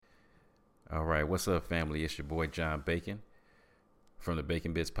All right, what's up, family? It's your boy John Bacon from the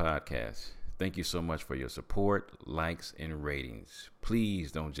Bacon Bits Podcast. Thank you so much for your support, likes, and ratings.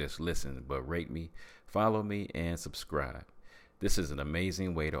 Please don't just listen, but rate me, follow me, and subscribe. This is an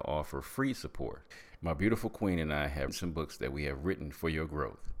amazing way to offer free support. My beautiful queen and I have some books that we have written for your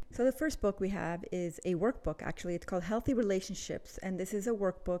growth. So the first book we have is a workbook, actually. It's called Healthy Relationships, and this is a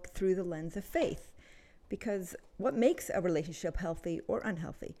workbook through the lens of faith. Because what makes a relationship healthy or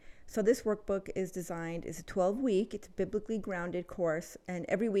unhealthy? So this workbook is designed, it's a 12-week, it's a biblically grounded course, and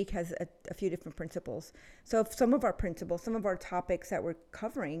every week has a few different principles. So if some of our principles, some of our topics that we're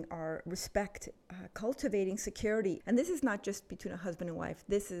covering are respect, cultivating security. And this is not just between a husband and wife.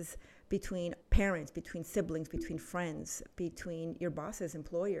 This is between parents, between siblings, between friends, between your bosses,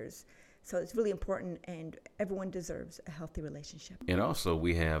 employers. So it's really important, and everyone deserves a healthy relationship. And also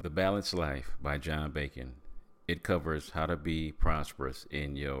we have The Balanced Life by John Bacon. It covers how to be prosperous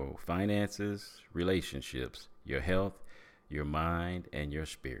in your finances, relationships, your health, your mind, and your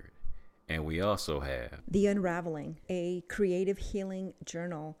spirit. And we also have The Unraveling, a creative healing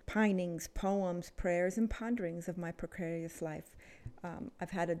journal, pinings, poems, prayers, and ponderings of my precarious life. I've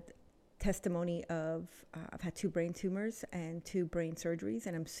had a testimony of I've had 2 brain tumors and 2 brain surgeries,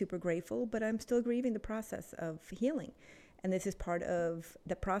 and I'm super grateful, but I'm still grieving the process of healing. And this is part of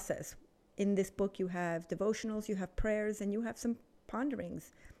the process. In this book, you have devotionals, you have prayers, and you have some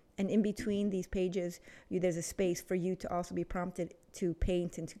ponderings. And in between these pages, there's a space for you to also be prompted to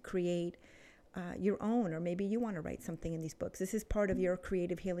paint and to create your own, or maybe you want to write something in these books. This is part of your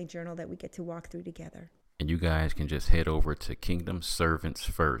creative healing journal that we get to walk through together. And you guys can just head over to Kingdom Servants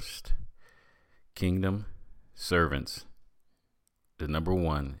First. Kingdom Servants, the number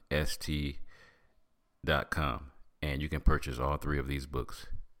 1, st.com. And you can purchase all 3 of these books.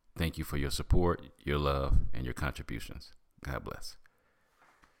 Thank you for your support, your love, and your contributions. God bless.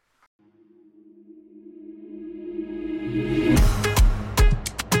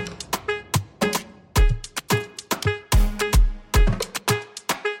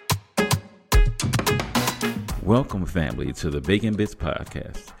 Welcome, family, to the Bacon Bits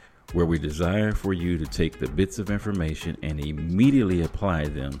Podcast, where we desire for you to take the bits of information and immediately apply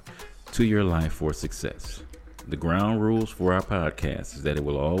them to your life for success. The ground rules for our podcast is that it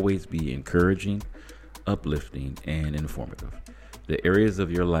will always be encouraging, uplifting, and informative. The areas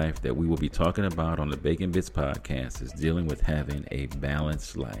of your life that we will be talking about on the Bacon Bits Podcast is dealing with having a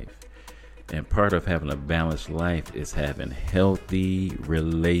balanced life. And part of having a balanced life is having healthy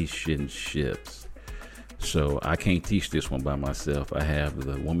relationships. So I can't teach this one by myself. I have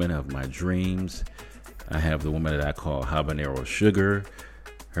the woman of my dreams. I have the woman that I call Habanero Sugar.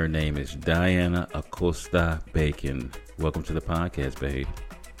 Her name is Diana Acosta-Bacon. Welcome to the podcast, babe.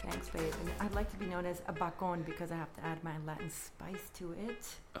 Thanks, babe. And I'd like to be known as a bacon because I have to add my Latin spice to it.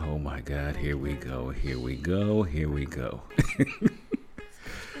 Oh my God, here we go, here we go, here we go.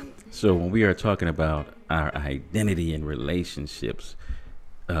 So when we are talking about our identity in relationships,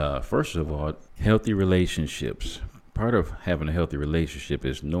 first of all, healthy relationships. Part of having a healthy relationship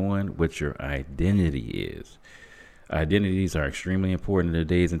is knowing what your identity is. Identities are extremely important in the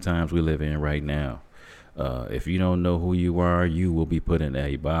days and times we live in right now. If you don't know who you are, you will be put in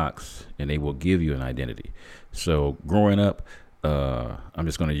a box and they will give you an identity. So growing up, I'm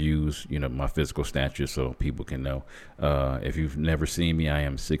just going to use, my physical stature so people can know. If you've never seen me, I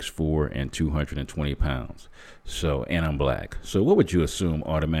am 6'4" and 220 pounds. So, and I'm black. So what would you assume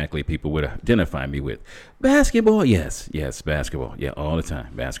automatically people would identify me with? Basketball? Yes, basketball. Yeah, all the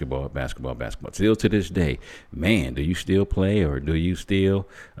time. Basketball. Still to this day, man, do you still play or do you still?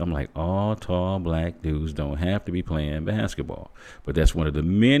 I'm like, all tall black dudes don't have to be playing basketball. But that's one of the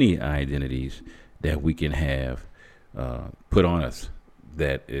many identities that we can have put on us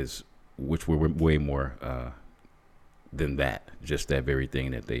which we're way more than that, just that very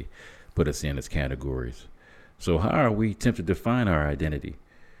thing that they put us in as categories. So how are we tempted to define our identity?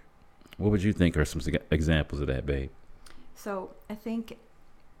 What would you think are some examples of that, babe? So I think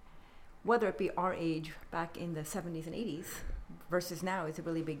whether it be our age back in the 70s and 80s versus now is a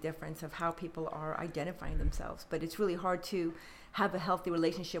really big difference of how people are identifying themselves. But it's really hard to have a healthy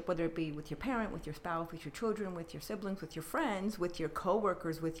relationship, whether it be with your parent, with your spouse, with your children, with your siblings, with your friends, with your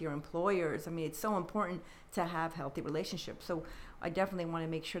coworkers, with your employers. I mean, it's so important to have healthy relationships. So I definitely want to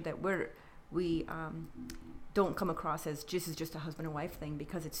make sure that we don't come across as this is just a husband and wife thing,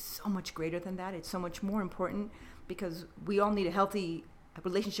 because it's so much greater than that. It's so much more important, because we all need a healthy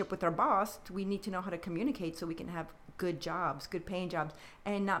relationship with our boss. We need to know how to communicate so we can have good jobs, good paying jobs,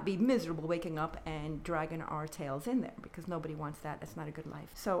 and not be miserable waking up and dragging our tails in there, because nobody wants that. That's not a good life.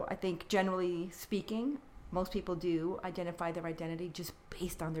 So I think generally speaking, most people do identify their identity just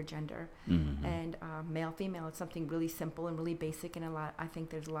based on their gender. And male, female, it's something really simple and really basic, and I think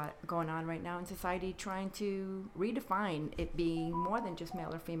there's a lot going on right now in society trying to redefine it being more than just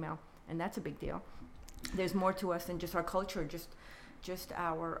male or female, and that's a big deal. There's more to us than just our culture, just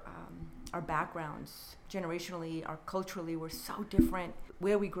our backgrounds. Generationally, our culturally, we're so different.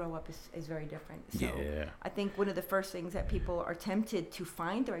 Where we grow up is very different. So Yeah. I think one of the first things that people are tempted to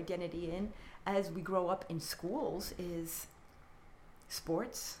find their identity in as we grow up in schools is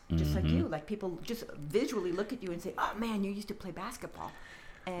sports, just like you. Like, people just visually look at you and say, oh man, you used to play basketball.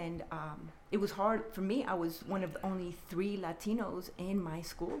 And it was hard for me. I was one of the only 3 Latinos in my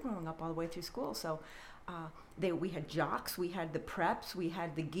school growing up all the way through school. So we had jocks, we had the preps, we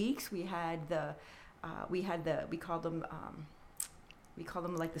had the geeks, we called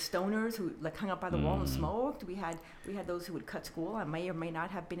them like the stoners who like hung up by the wall and smoked. We had those who would cut school. I may or may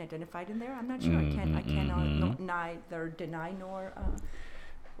not have been identified in there. I'm not sure. I cannot neither deny nor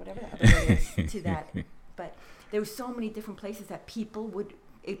whatever the other word is to that. But there were so many different places that people would.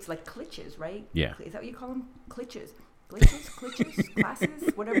 It's like cliches, right? Yeah. Is that what you call them? Cliches. Glitches,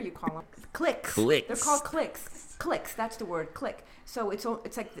 classes, whatever you call them. Clicks. They're called clicks. Clicks, that's the word, click. So it's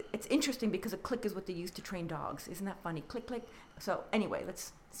like, it's interesting because a click is what they use to train dogs. Isn't that funny? Click, click. So anyway,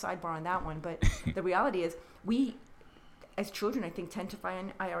 let's sidebar on that one. But the reality is, we, as children, I think, tend to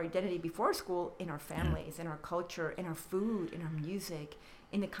find our identity before school in our families, in our culture, in our food, in our music,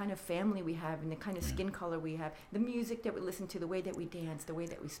 in the kind of family we have, in the kind of skin color we have, the music that we listen to, the way that we dance, the way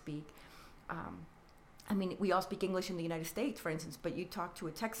that we speak. I mean, we all speak English in the United States, for instance, but you talk to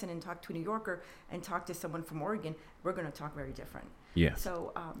a Texan and talk to a New Yorker and talk to someone from Oregon, we're going to talk very different. Yeah.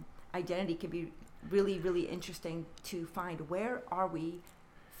 So identity can be really, really interesting to find. Where are we,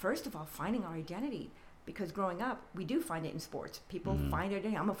 first of all, finding our identity? Because growing up, we do find it in sports. People find their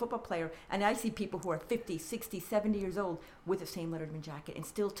identity. I'm a football player, and I see people who are 50, 60, 70 years old with the same Letterman jacket and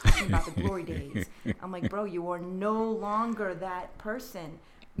still talking about the glory days. I'm like, bro, you are no longer that person.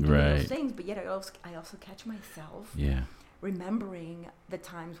 Doing those things, but yet I also catch myself remembering the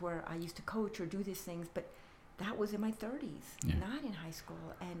times where I used to coach or do these things, but that was in my 30s, not in high school,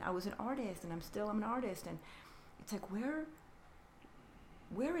 and I was an artist, and I'm an artist, and it's like, where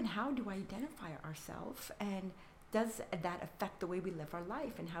and how do I identify ourselves, and does that affect the way we live our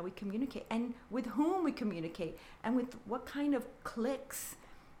life and how we communicate, and with whom we communicate, and with what kind of cliques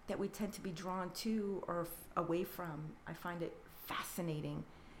that we tend to be drawn to or away from? I find it fascinating.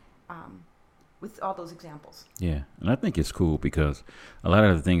 With all those examples. Yeah, and I think it's cool because a lot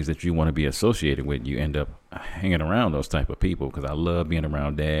of the things that you want to be associated with, you end up hanging around those type of people, because I love being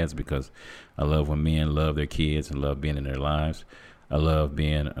around dads, because I love when men love their kids and love being in their lives. I love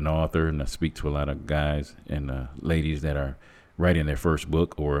being an author, and I speak to a lot of guys and ladies that are writing their first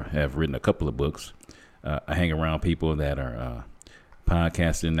book or have written a couple of books. I hang around people that are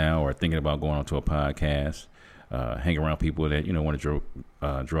podcasting now or thinking about going onto a podcast. Hang around people that, want to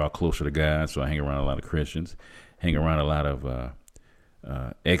draw closer to God. So I hang around a lot of Christians, hang around a lot of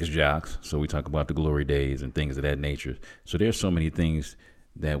ex-jocks. So we talk about the glory days and things of that nature. So there's so many things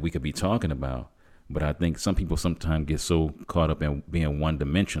that we could be talking about. But I think some people sometimes get so caught up in being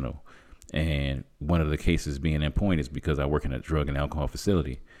one-dimensional. And one of the cases being in point is because I work in a drug and alcohol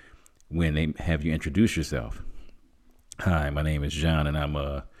facility. When they have you introduce yourself, hi, my name is John, and I'm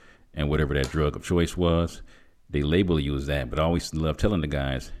and whatever that drug of choice was, they label you as that. But I always love telling the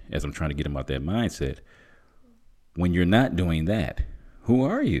guys, as I'm trying to get them out that mindset, when you're not doing that, who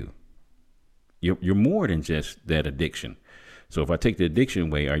are you? You're more than just that addiction. So if I take the addiction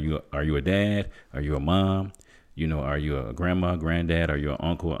away, are you a dad? Are you a mom? Are you a grandma, granddad? Are you an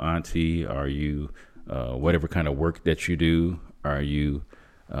uncle, auntie? Are you whatever kind of work that you do? Are you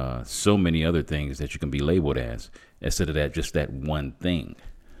so many other things that you can be labeled as, instead of that, just that one thing?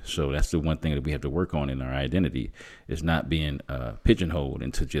 So that's the one thing that we have to work on in our identity, is not being pigeonholed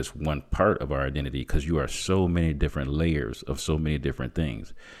into just one part of our identity, because you are so many different layers of so many different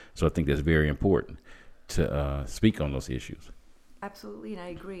things. So I think that's very important to speak on those issues. Absolutely, and I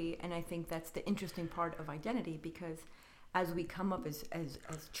agree. And I think that's the interesting part of identity, because as we come up as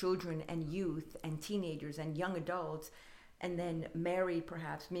children and youth and teenagers and young adults, and then marry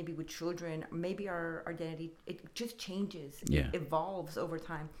perhaps, maybe with children, maybe our identity, it just changes, it evolves over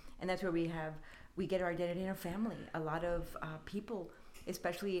time. And that's where we get our identity in our family. A lot of people,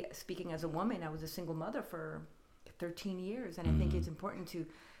 especially speaking as a woman, I was a single mother for 13 years. And I think it's important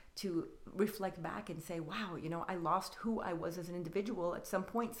to reflect back and say, wow, I lost who I was as an individual. At some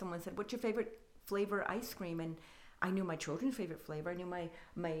point, someone said, what's your favorite flavor ice cream? And I knew my children's favorite flavor. I knew my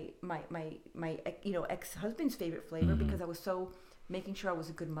ex-husband's favorite flavor, because I was so making sure I was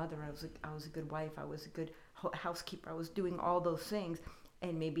a good mother, I was a good wife, I was a good housekeeper, I was doing all those things,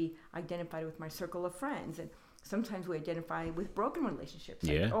 and maybe identified with my circle of friends. And sometimes we identify with broken relationships.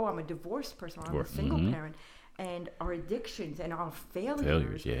 Like, oh, I'm a divorced person, or I'm a single parent. And our addictions and our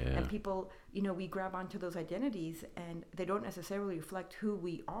failures. And people, we grab onto those identities, and they don't necessarily reflect who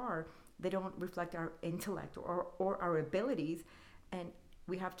we are. They don't reflect our intellect or our abilities. And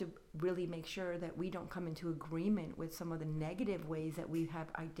we have to really make sure that we don't come into agreement with some of the negative ways that we have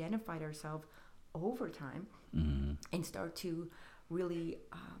identified ourselves over time, and start to really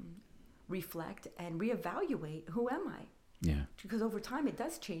reflect and reevaluate, who am I? Yeah. Because over time it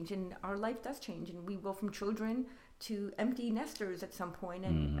does change, and our life does change, and we go from children to empty nesters at some point,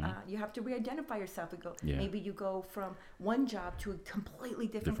 and you have to re-identify yourself. Maybe you go from one job to a completely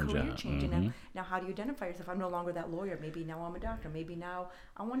different career job. change, and now how do you identify yourself? I'm no longer that lawyer. Maybe now I'm a doctor. Maybe now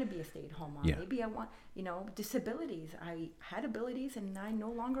I want to be a stay-at-home mom. Maybe I want, disabilities. I had abilities, and I no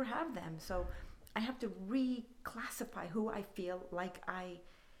longer have them. So I have to reclassify who I feel like I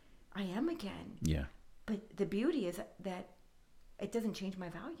am again. Yeah. But the beauty is that it doesn't change my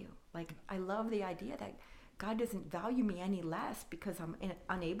value. Like, I love the idea that God doesn't value me any less because I'm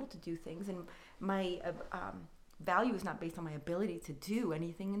unable to do things, and my value is not based on my ability to do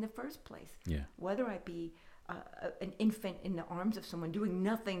anything in the first place. Yeah. Whether I be an infant in the arms of someone doing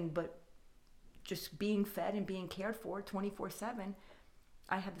nothing but just being fed and being cared for 24/7,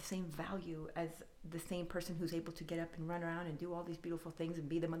 I have the same value as the same person who's able to get up and run around and do all these beautiful things and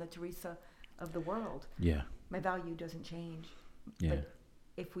be the Mother Teresa of the world. Yeah. My value doesn't change. Yeah. But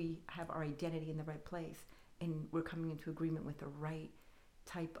if we have our identity in the right place and we're coming into agreement with the right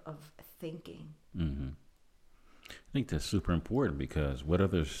type of thinking. I think that's super important, because what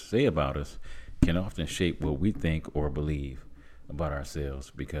others say about us can often shape what we think or believe about ourselves.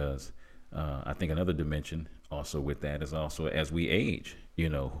 Because I think another dimension also with that is also, as we age,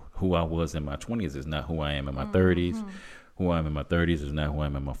 who I was in my 20s is not who I am in my 30s. Who I am in my 30s is not who I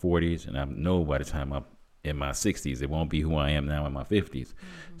am in my 40s. And I know by the time I'm in my 60s, it won't be who I am now in my 50s.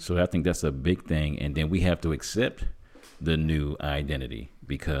 So I think that's a big thing. And then we have to accept the new identity,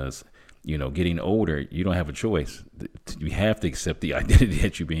 because, getting older, you don't have a choice. You have to accept the identity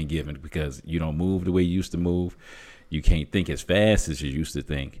that you're being given, because you don't move the way you used to move. You can't think as fast as you used to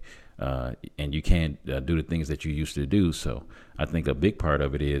think. And you can't do the things that you used to do. So I think a big part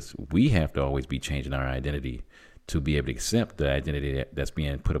of it is we have to always be changing our identity to be able to accept the identity that's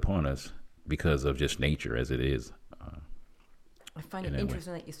being put upon us because of just nature as it is. I find it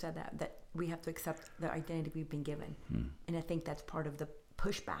interesting that you said that we have to accept the identity we've been given. And I think that's part of the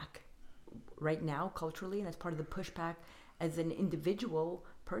pushback right now culturally, and that's part of the pushback as an individual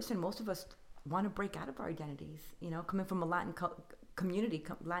person. Most of us want to break out of our identities. Coming from a Latin community,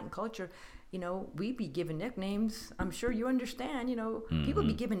 Latin culture, we be given nicknames. I'm sure you understand. People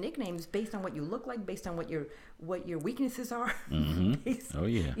be given nicknames based on what you look like, based on what your weaknesses are.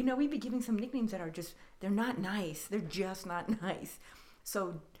 We be giving some nicknames that are they're not nice. They're just not nice.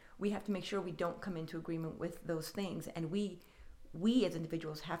 So we have to make sure we don't come into agreement with those things, and we as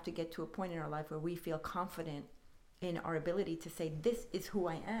individuals have to get to a point in our life where we feel confident in our ability to say, this is who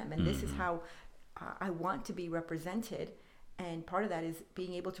I am, and this is how I want to be represented. And part of that is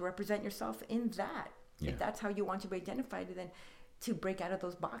being able to represent yourself in that. If that's how you want to be identified, then to break out of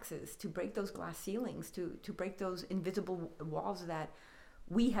those boxes, to break those glass ceilings, to break those invisible walls that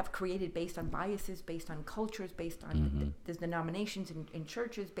we have created based on biases, based on cultures, based on the denominations in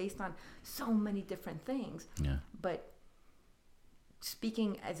churches, based on so many different things. But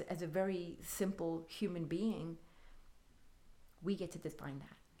speaking as a very simple human being, we get to define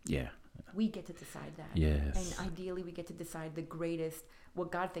that. We get to decide that. Yes. And ideally we get to decide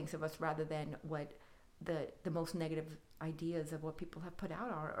what God thinks of us, rather than what the most negative ideas of what people have put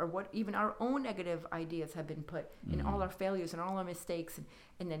out are, or what even our own negative ideas have been put in, all our failures and all our mistakes.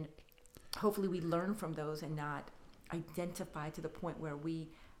 And then hopefully we learn from those and not identify to the point where we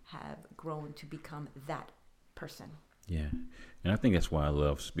have grown to become that person. Yeah. And I think that's why I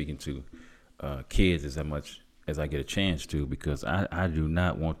love speaking to kids as much as I get a chance to, because I do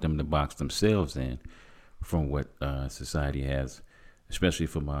not want them to box themselves in from what society has, especially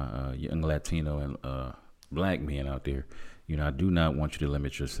for my young Latino and black men out there. I do not want you to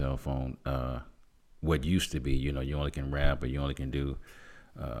limit yourself on what used to be. You only can rap, or you only can do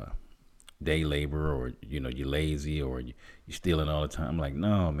day labor, or, you're lazy, or you're stealing all the time. I'm like,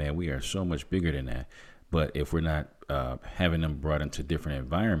 no, man, we are so much bigger than that. But if we're not having them brought into different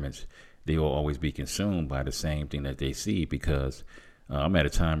environments, they will always be consumed by the same thing that they see, because I'm at a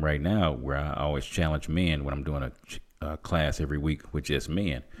time right now where I always challenge men when I'm doing a class every week with just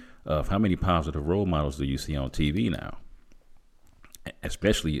men, of how many positive role models do you see on TV now?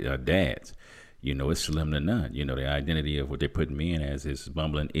 especially dads. It's slim to none. The identity of what they're putting me in as is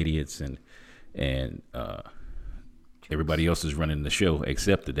bumbling idiots, and everybody else is running the show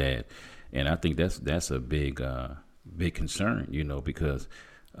except the dad. And I think that's a big concern, because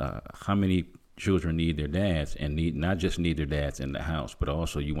how many children need their dads, and not just need their dads in the house, but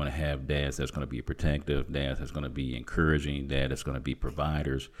also you want to have dads that's going to be protective, dads that's going to be encouraging, dad that's going to be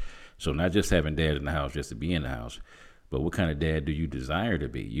providers. So not just having dad in the house just to be in the house, but what kind of dad do you desire to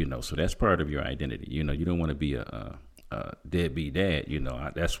be? So that's part of your identity. You don't want to be a deadbeat dad.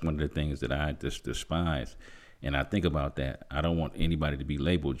 That's one of the things that I just despise. And I think about that. I don't want anybody to be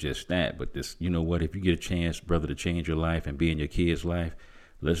labeled just that. But this, what? If you get a chance, brother, to change your life and be in your kid's life,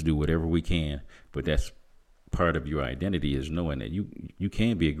 let's do whatever we can. But that's part of your identity, is knowing that you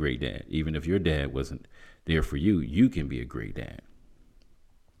can be a great dad. Even if your dad wasn't there for you, you can be a great dad.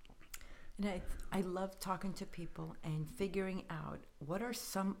 And I love talking to people and figuring out what are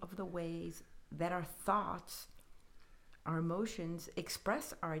some of the ways that our thoughts, our emotions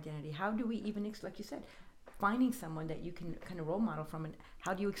express our identity. How do we even, like you said, finding someone that you can kind of role model from, and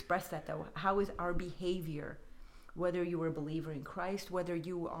how do you express that though? How is our behavior? Whether you are a believer in Christ, whether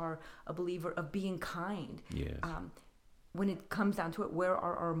you are a believer of being kind. Yes. When it comes down to it, where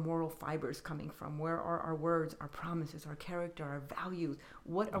are our moral fibers coming from? Where are our words, our promises, our character, our values?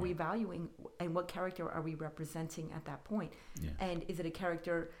 What are we valuing, and what character are we representing at that point? Yeah. And is it a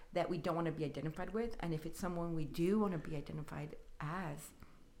character that we don't want to be identified with? And if it's someone we do want to be identified as,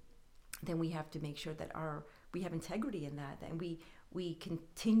 then we have to make sure that we have integrity in that, and we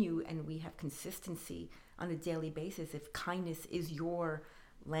continue and we have consistency on a daily basis. If kindness is your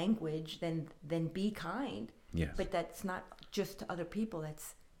language, then be kind. Yes. But that's not just to other people.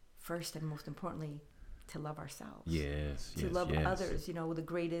 That's first and most importantly to love ourselves. Yes. To love others. The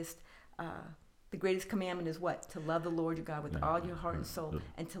greatest commandment is what? To love the Lord your God with all your heart and soul,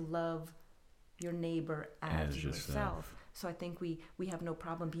 and to love your neighbor as yourself. So I think we have no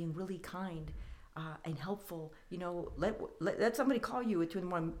problem being really kind and helpful. Let somebody call you at 2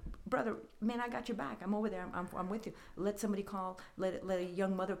 a.m. Brother, man, I got your back. I'm over there. I'm with you. Let somebody call. Let a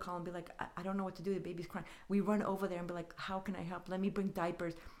young mother call and be like, I don't know what to do. The baby's crying. We run over there and be like, how can I help? Let me bring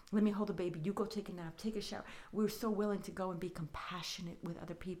diapers. Let me hold the baby. You go take a nap. Take a shower. We're so willing to go and be compassionate with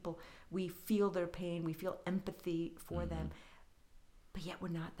other people. We feel their pain. We feel empathy for them. But yet we're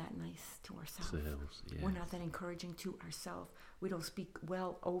not that nice to ourselves. Yes. We're not that encouraging to ourselves. We don't speak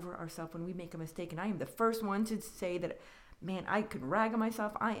well over ourselves when we make a mistake. And I am the first one to say that, man, I can rag on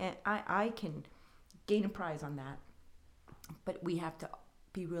myself. I can gain a prize on that. But we have to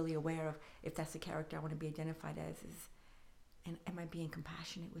be really aware of if that's the character I want to be identified as. And am I being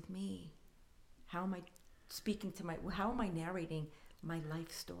compassionate with me? How am I speaking to how am I narrating my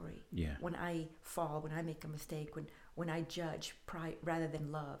life story? Yeah. When I fall, when I make a mistake, when I judge rather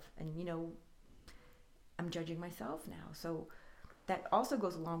than love. And, I'm judging myself now. So that also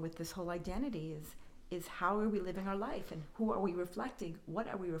goes along with this whole identity is how are we living our life, and who are we reflecting? What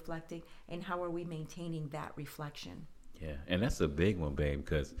are we reflecting? And how are we maintaining that reflection? Yeah, and that's a big one, babe,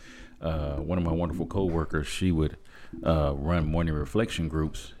 because one of my wonderful coworkers, she would run morning reflection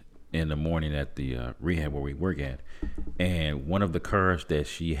groups in the morning at the rehab where we work at. And one of the cards that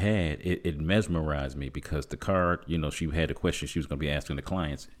she had, it mesmerized me, because the card, she had a question she was going to be asking the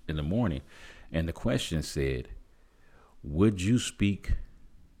clients in the morning. And the question said, would you speak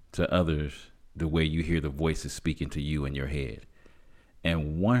to others the way you hear the voices speaking to you in your head?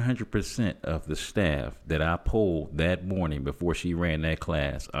 And 100% of the staff that I polled that morning before she ran that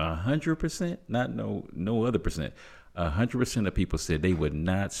class, 100%, not no other percent, 100% of people said they would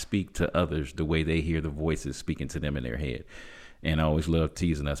not speak to others the way they hear the voices speaking to them in their head. And I always love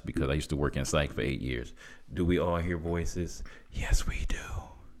teasing us, because I used to work in psych for 8 years. Do we all hear voices? Yes, we do.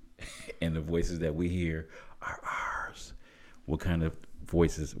 And the voices that we hear are ours. What kind of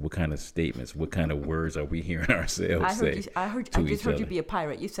voices, what kind of statements, what kind of words are we hearing ourselves say? I just heard you be a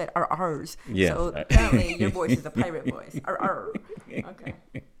pirate. You said ours. Yes. So apparently your voice is a pirate voice. Okay.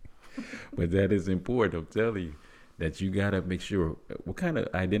 But that is important. I'm telling you that you got to make sure, what kind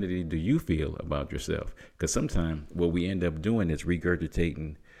of identity do you feel about yourself? Because sometimes what we end up doing is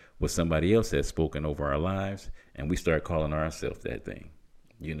regurgitating what somebody else has spoken over our lives, and we start calling ourselves that thing.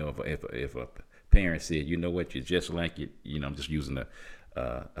 If a parent said, you know what, you're just like it, I'm just using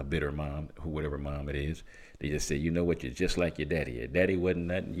a bitter mom, whatever mom it is. They just say, you know what, you're just like your daddy. Your daddy wasn't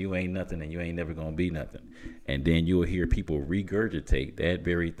nothing, you ain't nothing, and you ain't never going to be nothing. And then you'll hear people regurgitate that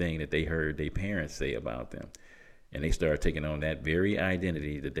very thing that they heard their parents say about them. And they start taking on that very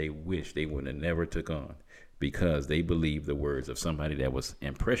identity that they wish they would have never took on, because they believe the words of somebody that was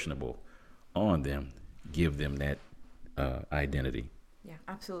impressionable on them give them that identity. Yeah,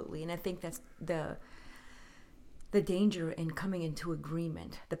 absolutely. And I think that's the danger in coming into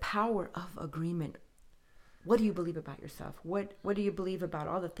agreement, the power of agreement. What do you believe about yourself? What do you believe about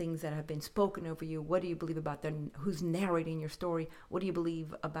all the things that have been spoken over you? What do you believe about who's narrating your story? What do you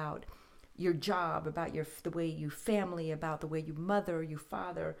believe about your job, about the way you family, about the way you mother, you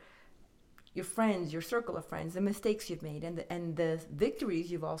father, your friends, your circle of friends, the mistakes you've made, and the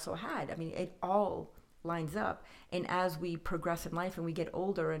victories you've also had? I mean, it all lines up. And as we progress in life and we get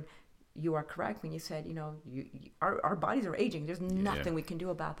older, and you are correct when you said, our bodies are aging. There's nothing we can do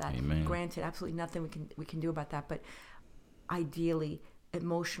about that. Amen. Granted, absolutely nothing we can do about that. But ideally,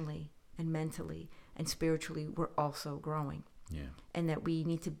 emotionally and mentally and spiritually, we're also growing. Yeah. And that we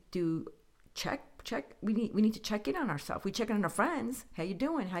need to do check. We need to check in on ourselves. We check in on our friends. How you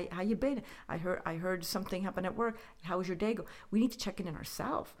doing? How you been? I heard something happen at work. How was your day go? We need to check in on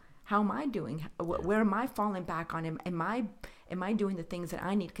ourselves. How am I doing? Where am I falling back on? Am I doing the things that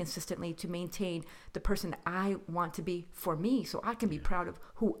I need consistently to maintain the person I want to be for me, so I can be proud of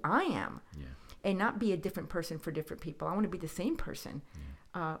who I am, and not be a different person for different people? I want to be the same person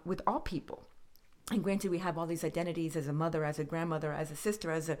with all people. And granted, we have all these identities as a mother, as a grandmother, as a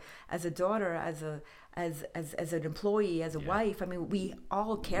sister, as a daughter, as an employee, as a wife. I mean, we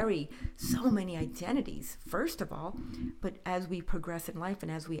all carry so many identities, first of all. But as we progress in life,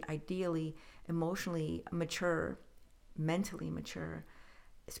 and as we ideally emotionally mature, mentally mature,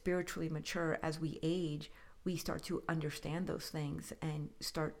 spiritually mature, as we age, we start to understand those things and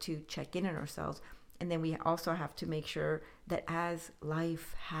start to check in on ourselves. And then we also have to make sure that as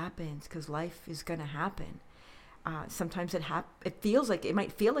life happens, because life is going to happen, sometimes it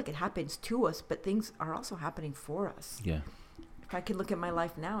might feel like it happens to us, but things are also happening for us. Yeah. If I could look at my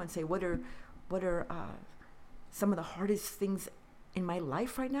life now and say, what are some of the hardest things in my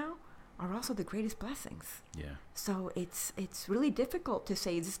life right now are also the greatest blessings. Yeah. So it's really difficult to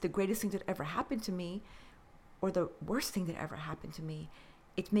say, is this the greatest thing that ever happened to me or the worst thing that ever happened to me?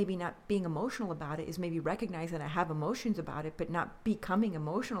 It's maybe not being emotional about it, is maybe recognizing that I have emotions about it, but not becoming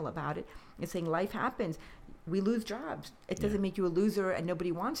emotional about it and saying life happens. We lose jobs. It doesn't make you a loser and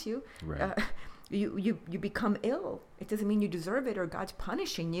nobody wants you. Right. You become ill. It doesn't mean you deserve it or God's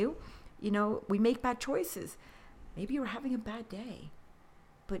punishing you. We make bad choices. Maybe you're having a bad day,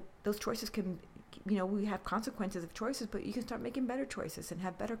 but those choices can, we have consequences of choices, but you can start making better choices and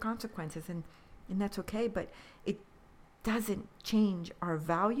have better consequences, and that's okay. But it doesn't change our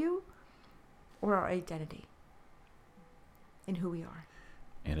value or our identity in who we are.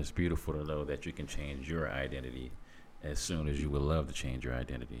 And it's beautiful to know that you can change your identity as soon as you would love to change your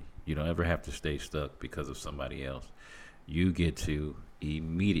identity. You don't ever have to stay stuck because of somebody else. You get to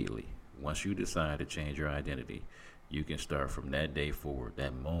immediately, once you decide to change your identity, you can start from that day forward,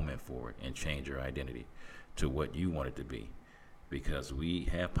 that moment forward, and change your identity to what you want it to be. Because we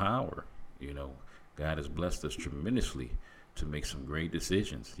have power, God has blessed us tremendously to make some great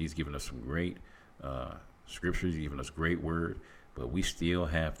decisions. He's given us some great scriptures. He's given us great word, but we still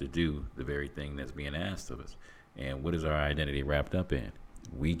have to do the very thing that's being asked of us. And what is our identity wrapped up in?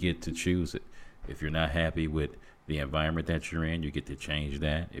 We get to choose it. If you're not happy with the environment that you're in, you get to change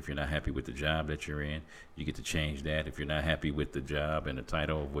that. If you're not happy with the job that you're in, you get to change that. If you're not happy with the job and the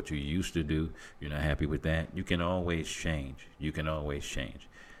title of what you used to do, you're not happy with that, you can always change. You can always change.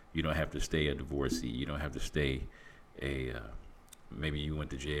 You don't have to stay a divorcee. You don't have to stay maybe you went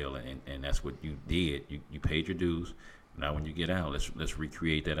to jail and that's what you did. You paid your dues. Now when you get out, let's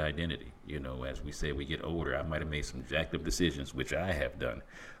recreate that identity. As we say, we get older. I might have made some jacked up decisions, which I have done.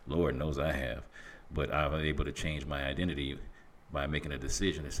 Lord knows I have. But I was able to change my identity by making a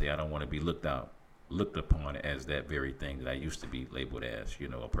decision to say I don't want to be looked upon as that very thing that I used to be labeled as.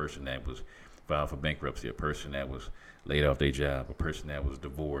 A person that was filed for bankruptcy, a person that was laid off their job, a person that was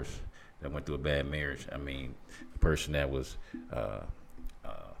divorced, that went through a bad marriage. I mean, a person that was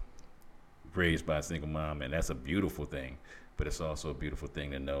raised by a single mom, and that's a beautiful thing. But it's also a beautiful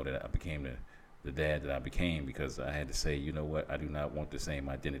thing to know that I became the dad that I became, because I had to say, you know what, I do not want the same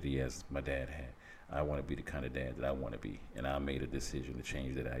identity as my dad had. I want to be the kind of dad that I want to be, and I made a decision to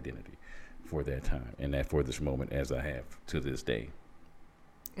change that identity for that time and that for this moment, as I have to this day.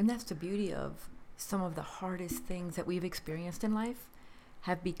 And that's the beauty of some of the hardest things that we've experienced in life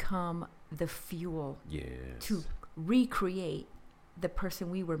have become the fuel to recreate the person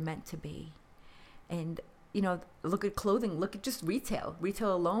we were meant to be. And look at clothing, look at just retail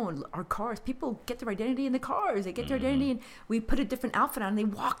alone, our cars. People get their identity in the cars. They get their identity, and we put a different outfit on, and they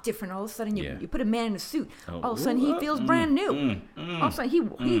walk different. All of a sudden, you put a man in a suit. All of a sudden, he feels brand new. All of a sudden,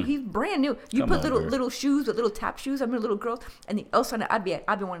 he's brand new. You put little shoes with little tap shoes. I'm a little girl, and all of a sudden, I'd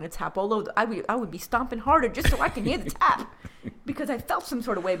be wanting to tap all over. I would be stomping harder just so I can hear the tap, because I felt some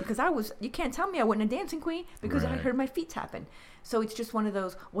sort of way, because you can't tell me I wasn't a dancing queen because I heard my feet tapping. So it's just one of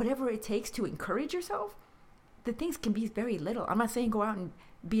those, whatever it takes to encourage yourself. The things can be very little. I'm not saying go out and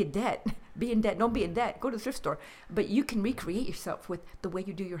be in debt. Don't be in debt. Go to the thrift store. But you can recreate yourself with the way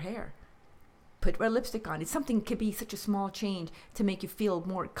you do your hair. Put red lipstick on. It's something could be such a small change to make you feel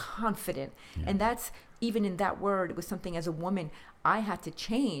more confident. Yeah. And that's, even in that word, it was something as a woman I had to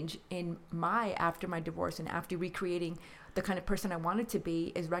change after my divorce, and after recreating the kind of person I wanted to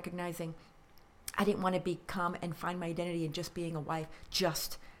be, is recognizing I didn't want to become and find my identity in just being a wife.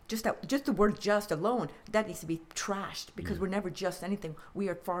 Just the word "just" alone, that needs to be trashed, because we're never just anything. We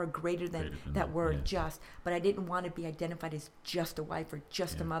are far greater than that word "just." But I didn't want to be identified as just a wife, or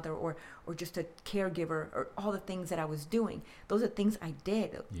just a mother, or just a caregiver, or all the things that I was doing. Those are things I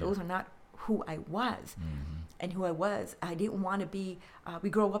did. Those are not who I was. And who I was, I didn't want to be. We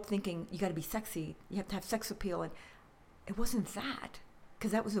grow up thinking you got to be sexy, you have to have sex appeal, and it wasn't that.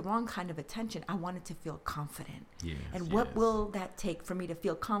 Because that was the wrong kind of attention. I wanted to feel confident. What will that take for me to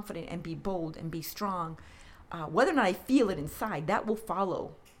feel confident and be bold and be strong? Whether or not I feel it inside, that will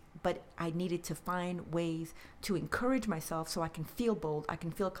follow. But I needed to find ways to encourage myself so I can feel bold, I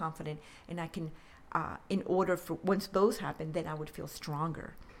can feel confident, and I can, in order for, once those happen, then I would feel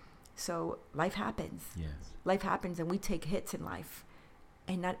stronger. So life happens. Life happens, and we take hits in life.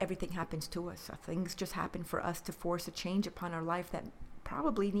 And not everything happens to us. So things just happen for us to force a change upon our life that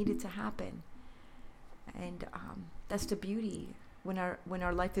probably needed to happen. And that's the beauty. When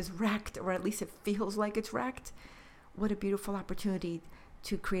our life is wrecked, or at least it feels like it's wrecked, what a beautiful opportunity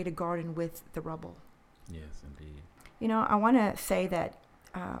to create a garden with the rubble. Yes, indeed. I want to say that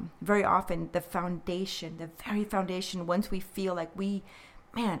very often the very foundation, once we feel like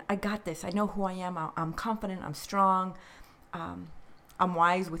I got this, I know who I am, I'm confident, I'm strong, I'm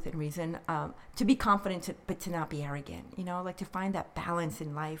wise within reason, to be confident, but to not be arrogant, like to find that balance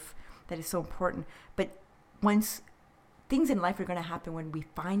in life that is so important. But once things in life are going to happen, when we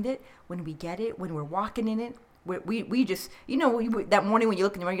find it, when we get it, when we're walking in it, we just, that morning when you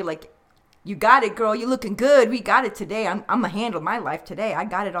look in the mirror, you're like, you got it, girl, you're looking good. We got it today. I'm going to handle my life today. I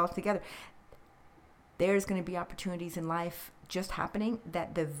got it all together. There's going to be opportunities in life just happening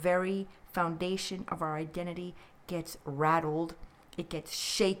that the very foundation of our identity gets rattled. It gets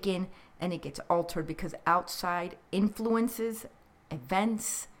shaken, and it gets altered, because outside influences,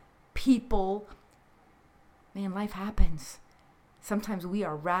 events, people, life happens. Sometimes we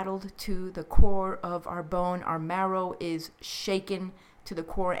are rattled to the core of our bone. Our marrow is shaken to the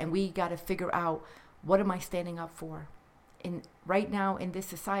core, and we got to figure out, what am I standing up for? Right now in this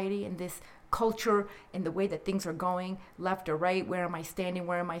society, in this culture, in the way that things are going, left or right, where am I standing?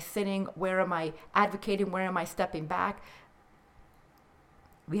 Where am I sitting? Where am I advocating? Where am I stepping back?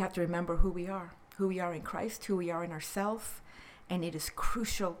 We have to remember who we are in Christ, who we are in ourselves, and it is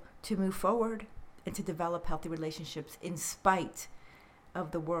crucial to move forward and to develop healthy relationships in spite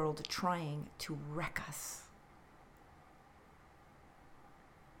of the world trying to wreck us.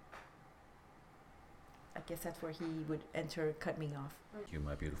 I guess that's where he would cut me off. Thank you,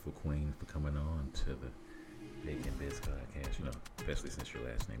 my beautiful queen, for coming on to the Bacon Biz podcast, especially since your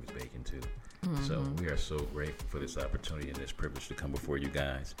last name is Bacon too. So we are so grateful for this opportunity and this privilege to come before you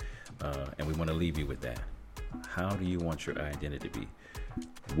guys. And we want to leave you with that. How do you want your identity to be?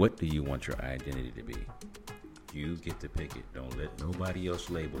 What do you want your identity to be? You get to pick it. Don't let nobody else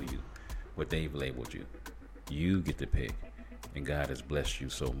label you what they've labeled you. You get to pick. And God has blessed you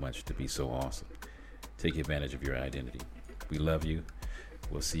so much to be so awesome. Take advantage of your identity. We love you.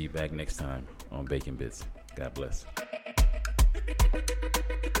 We'll see you back next time on Bacon Bits. God bless.